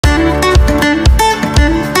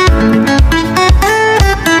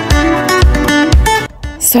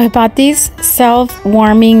So I bought these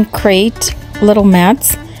self-warming crate little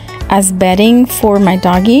mats as bedding for my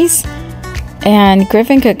doggies. And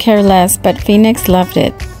Griffin could care less, but Phoenix loved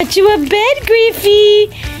it. Got you a bed, Griffy!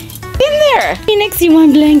 In there! Phoenix, you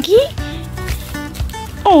want blankie?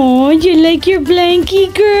 Oh, you like your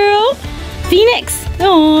blankie, girl? Phoenix!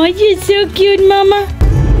 Oh, you're so cute, Mama.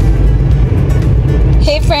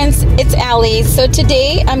 Hey friends, it's Allie's. So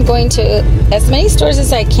today I'm going to as many stores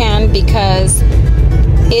as I can because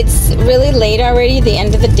it's really late already, the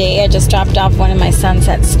end of the day. I just dropped off one of my sons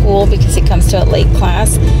at school because he comes to a late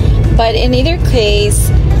class. But in either case,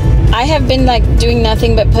 I have been like doing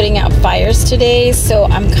nothing but putting out fires today, so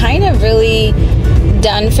I'm kind of really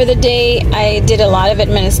done for the day. I did a lot of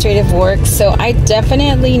administrative work, so I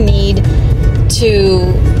definitely need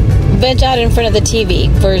to veg out in front of the TV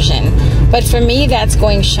version. But for me, that's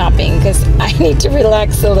going shopping because I need to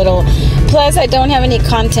relax a little. Plus, I don't have any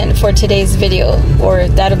content for today's video, or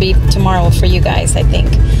that'll be tomorrow for you guys, I think.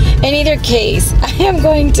 In either case, I am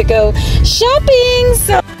going to go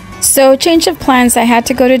shopping. So change of plans. I had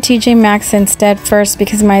to go to TJ Maxx instead first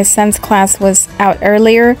because my son's class was out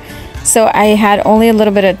earlier. So I had only a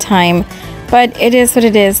little bit of time. But it is what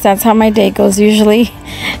it is. That's how my day goes usually.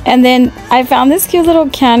 And then I found this cute little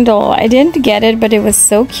candle. I didn't get it, but it was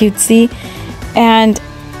so cutesy. And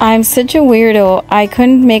I'm such a weirdo. I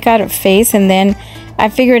couldn't make out a face, and then I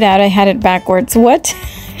figured out I had it backwards. What?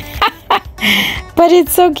 But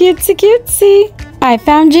it's so cutesy cutesy. I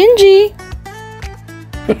found Gingy.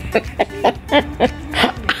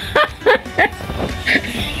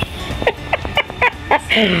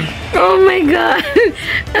 Oh my god,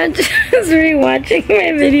 I'm just rewatching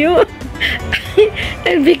my video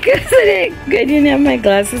and because I didn't have my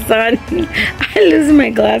glasses on, I lose my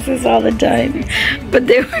glasses all the time, but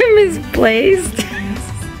they were misplaced.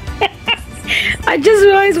 I just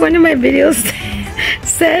realized one of my videos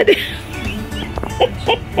said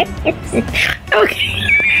okay,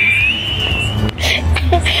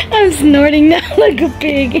 I'm snorting now like a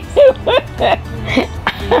pig.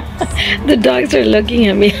 The dogs are looking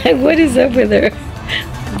at me like, what is up with her?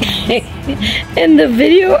 In the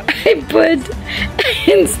video I put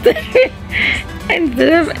instead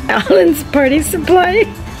of Allen's party supply,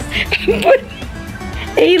 I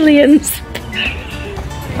put aliens.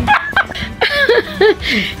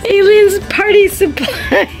 Aliens party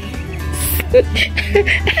supplies.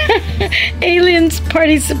 Aliens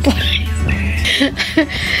party supplies.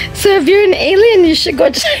 So if you're an alien, you should go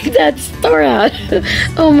check that store out.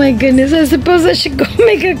 Oh my goodness, I suppose I should go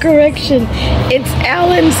make a correction. It's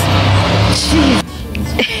Allen's,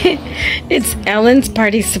 it's Allen's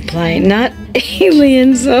party supply, not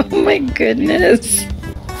aliens. Oh my goodness.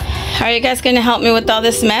 Are you guys gonna help me with all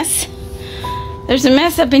this mess? There's a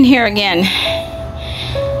mess up in here again.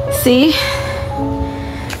 See?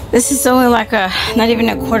 This is only like not even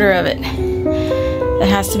a quarter of it. It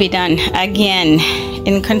has to be done again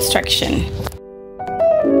in construction.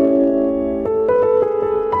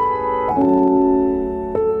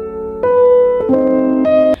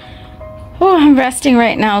 Oh, I'm resting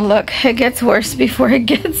right now. Look, it gets worse before it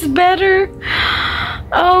gets better.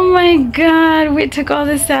 Oh my god, we took all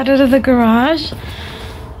this out of the garage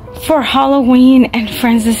for Halloween, and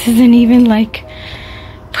friends, this isn't even like,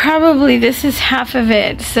 probably this is half of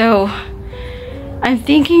it. So I'm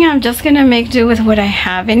thinking I'm just gonna make do with what I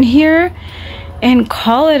have in here and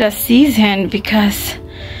call it a season because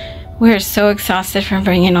we're so exhausted from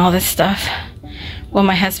bringing all this stuff. Well,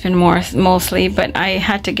 my husband mostly, but I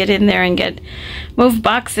had to get in there and move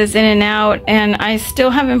boxes in and out, and I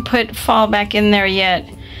still haven't put fall back in there yet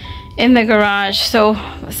in the garage. So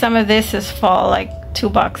some of this is fall, like 2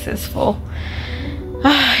 boxes full.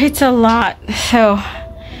 It's a lot, so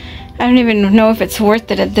I don't even know if it's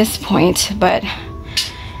worth it at this point, but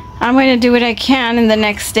I'm going to do what I can in the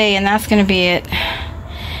next day, and that's going to be it.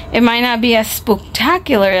 It might not be as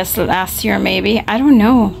spectacular as last year, maybe. I don't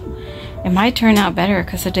know. It might turn out better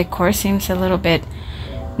because the decor seems a little bit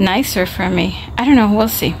nicer for me. I don't know. We'll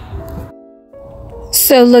see.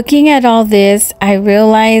 So looking at all this, I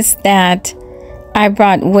realized that I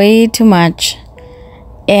brought way too much.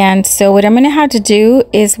 And so what I'm going to have to do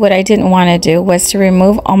is what I didn't want to do was to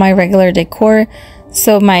remove all my regular decor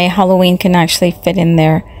so my Halloween can actually fit in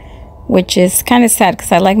there, which is kind of sad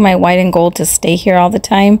because I like my white and gold to stay here all the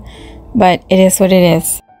time, but it is what it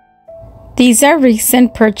is. These are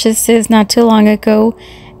recent purchases not too long ago,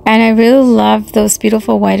 and I really love those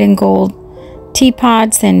beautiful white and gold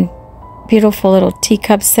teapots and beautiful little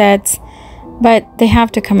teacup sets, but they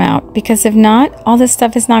have to come out because if not, all this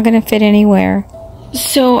stuff is not going to fit anywhere.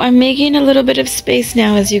 So I'm making a little bit of space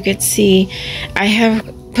now. As you can see, I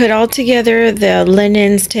have put all together the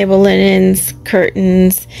linens, table linens,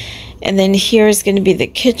 curtains, and then here's going to be the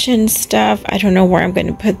kitchen stuff. I don't know where I'm going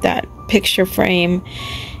to put that picture frame.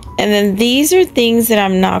 And then these are things that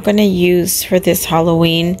I'm not going to use for this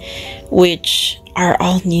Halloween, which are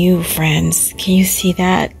all new, friends. Can you see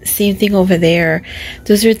that? Same thing over there.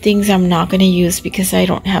 Those are things I'm not going to use because I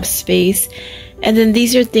don't have space. And then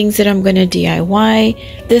these are things that I'm going to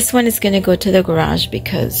DIY. This one is going to go to the garage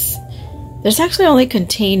because there's actually only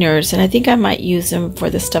containers, and I think I might use them for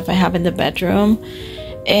the stuff I have in the bedroom.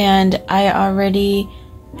 And I already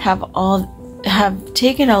have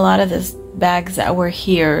taken a lot of the bags that were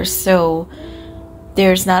here, so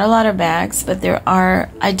there's not a lot of bags, but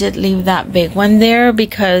I did leave that big one there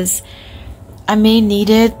because I may need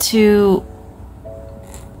it to,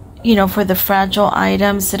 you know, for the fragile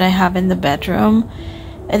items that I have in the bedroom.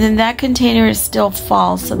 And then that container is still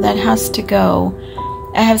full, so that has to go.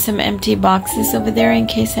 I have some empty boxes over there in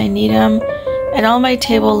case I need them, and all my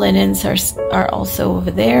table linens are also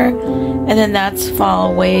over there. And then that's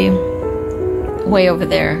fall way over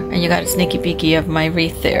there, and you got a sneaky peeky of my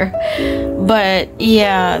wreath there. But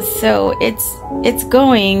yeah, so it's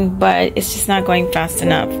going, but it's just not going fast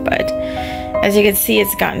enough. But as you can see,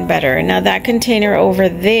 it's gotten better. Now that container over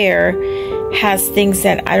there has things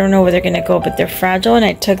that I don't know where they're gonna go, but they're fragile, and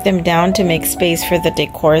I took them down to make space for the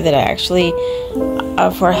decor that I actually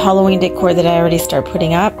for Halloween decor that I already started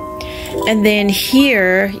putting up. And then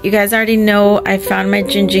here, you guys already know I found my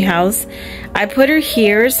Gingy house. I put her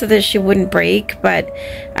here so that she wouldn't break, but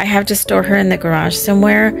I have to store her in the garage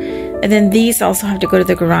somewhere. And then these also have to go to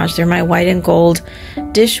the garage. They're my white and gold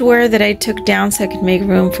dishware that I took down so I could make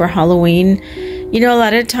room for Halloween. You know, a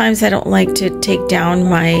lot of times I don't like to take down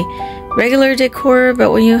my regular decor,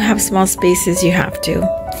 but when you have small spaces, you have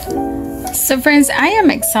to. So friends, I am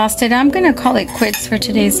exhausted. I'm gonna call it quits for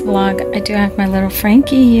today's vlog. I do have my little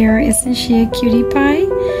Frankie here. Isn't she a cutie pie?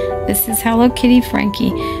 This is Hello Kitty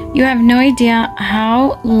Frankie. You have no idea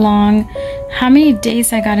how many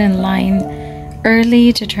days I got in line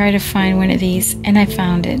early to try to find one of these, and I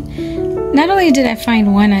found it. Not only did I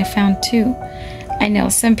find one, I found two. I know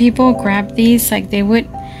some people grab these, like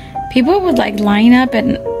people would like line up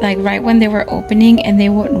and like right when they were opening, and they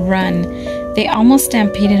would run. They almost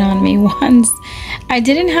stampeded on me once. I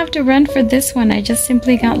didn't have to run for this one. I just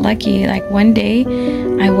simply got lucky. Like one day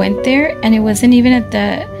I went there and it wasn't even at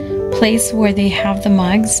the place where they have the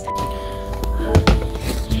mugs.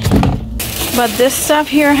 But this stuff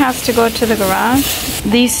here has to go to the garage.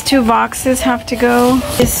 These two boxes have to go.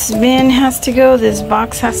 This bin has to go. This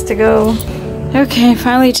box has to go. Okay,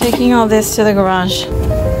 finally taking all this to the garage.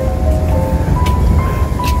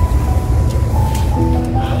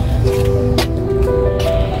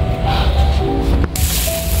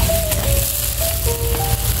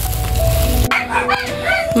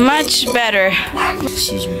 Much better.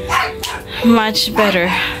 Excuse me. Much better.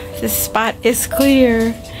 This spot is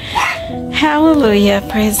clear. Hallelujah.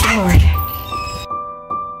 Praise the Lord.